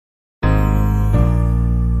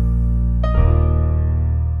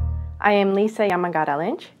I am Lisa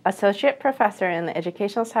Yamagata-Lynch, Associate Professor in the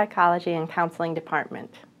Educational Psychology and Counseling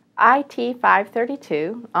Department. IT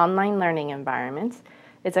 532, Online Learning Environments,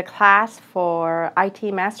 is a class for IT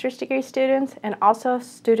master's degree students and also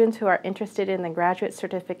students who are interested in the graduate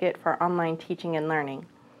certificate for online teaching and learning.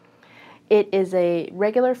 It is a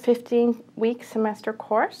regular 15-week semester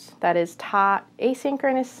course that is taught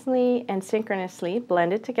asynchronously and synchronously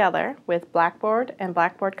blended together with Blackboard and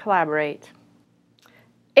Blackboard Collaborate.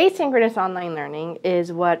 Asynchronous online learning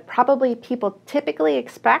is what probably people typically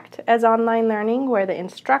expect as online learning, where the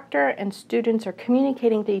instructor and students are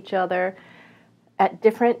communicating to each other at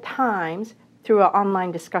different times through an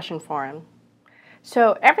online discussion forum.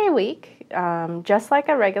 So every week, just like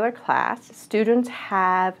a regular class, students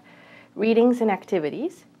have readings and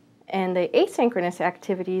activities, and the asynchronous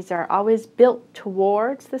activities are always built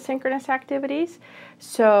towards the synchronous activities.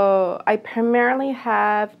 So I primarily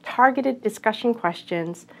have targeted discussion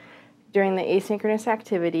questions during the asynchronous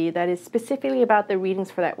activity that is specifically about the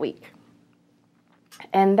readings for that week.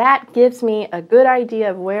 And that gives me a good idea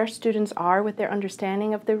of where students are with their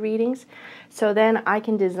understanding of the readings. So then I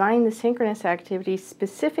can design the synchronous activities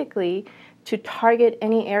specifically to target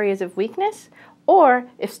any areas of weakness, or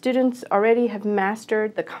if students already have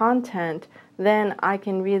mastered the content, then I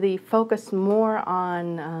can really focus more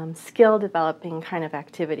on skill developing kind of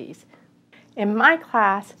activities. In my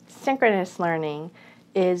class, synchronous learning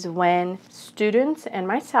is when students and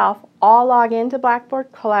myself all log into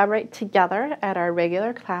Blackboard, collaborate together at our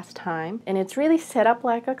regular class time, and it's really set up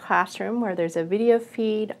like a classroom where there's a video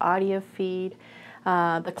feed, audio feed.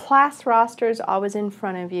 The class roster is always in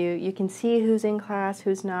front of you. You can see who's in class,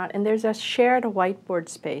 who's not, and there's a shared whiteboard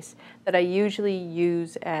space that I usually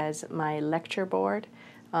use as my lecture board.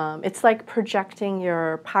 It's like projecting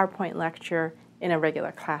your PowerPoint lecture in a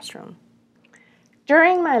regular classroom.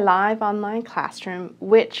 During my live online classroom,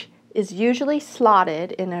 which is usually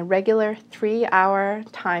slotted in a regular 3-hour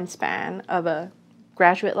time span of a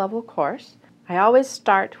graduate level course, I always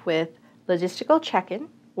start with logistical check-in,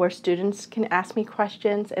 where students can ask me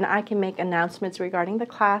questions and I can make announcements regarding the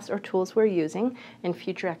class or tools we're using in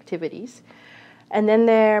future activities. And then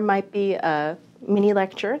there might be a mini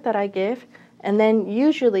lecture that I give, and then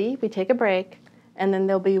usually we take a break, and then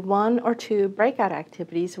there'll be 1 or 2 breakout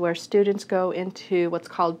activities where students go into what's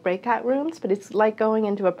called breakout rooms, but it's like going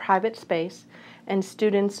into a private space and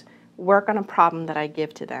students work on a problem that I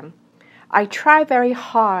give to them. I try very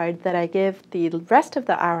hard that I give the rest of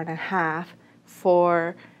the hour and a half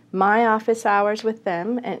for my office hours with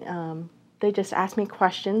them, and they just ask me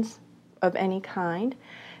questions of any kind.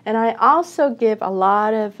 And I also give a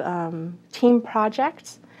lot of team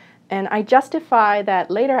projects, and I justify that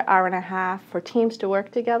later hour and a half for teams to work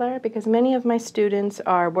together because many of my students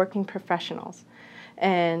are working professionals,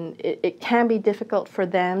 and it can be difficult for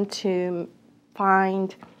them to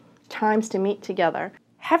find times to meet together.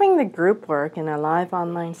 Having the group work in a live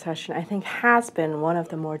online session, I think, has been one of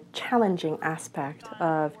the more challenging aspects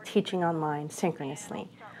of teaching online synchronously.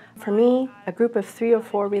 For me, a group of 3 or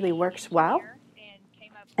 4 really works well,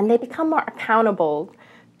 and they become more accountable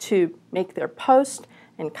to make their post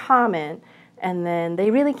and comment, and then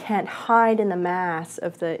they really can't hide in the mass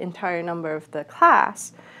of the entire number of the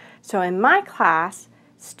class. So in my class,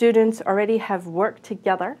 students already have worked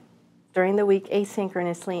together during the week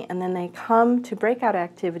asynchronously, and then they come to breakout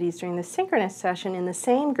activities during the synchronous session in the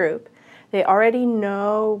same group. They already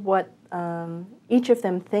know what each of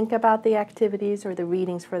them think about the activities or the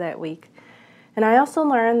readings for that week. And I also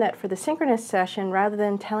learned that for the synchronous session, rather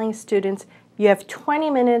than telling students, you have 20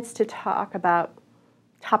 minutes to talk about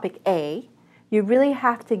topic A, you really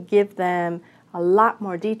have to give them a lot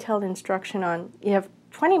more detailed instruction on, you have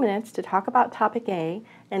 20 minutes to talk about topic A,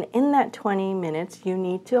 and in that 20 minutes you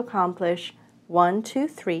need to accomplish 1, 2,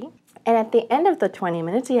 3, and at the end of the 20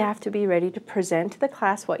 minutes you have to be ready to present to the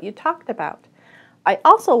class what you talked about. I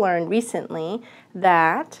also learned recently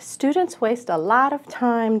that students waste a lot of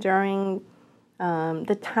time during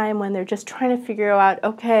the time when they're just trying to figure out,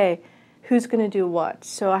 okay, who's going to do what.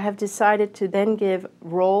 So I have decided to then give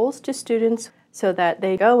roles to students so that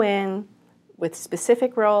they go in with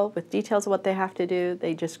specific role, with details of what they have to do.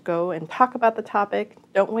 They just go and talk about the topic,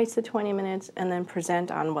 don't waste the 20 minutes, and then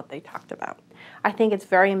present on what they talked about. I think it's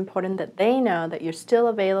very important that they know that you're still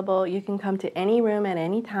available. You can come to any room at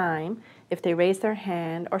any time if they raise their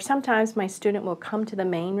hand, or sometimes my student will come to the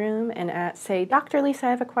main room and say, Dr. Lisa, I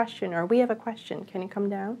have a question, or we have a question, can you come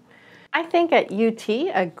down? I think at UT,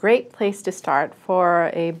 a great place to start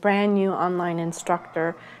for a brand new online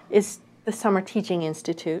instructor is the Summer Teaching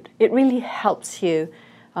Institute. It really helps you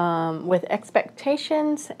with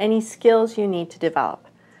expectations, any skills you need to develop.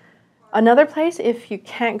 Another place, if you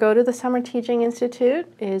can't go to the Summer Teaching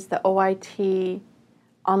Institute, is the OIT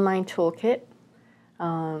online toolkit.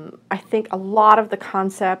 I think a lot of the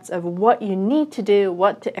concepts of what you need to do,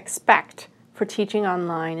 what to expect for teaching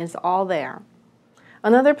online is all there.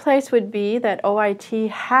 Another place would be that OIT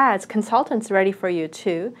has consultants ready for you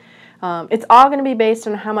too. It's all going to be based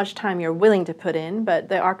on how much time you're willing to put in, but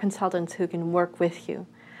there are consultants who can work with you.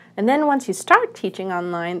 And then once you start teaching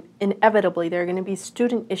online, inevitably there are going to be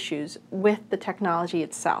student issues with the technology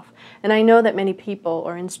itself. And I know that many people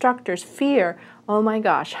or instructors fear, oh my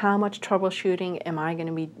gosh, how much troubleshooting am I going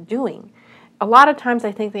to be doing? A lot of times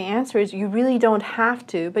I think the answer is you really don't have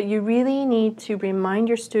to, but you really need to remind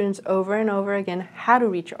your students over and over again how to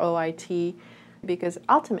reach OIT, because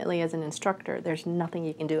ultimately as an instructor, there's nothing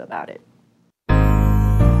you can do about it.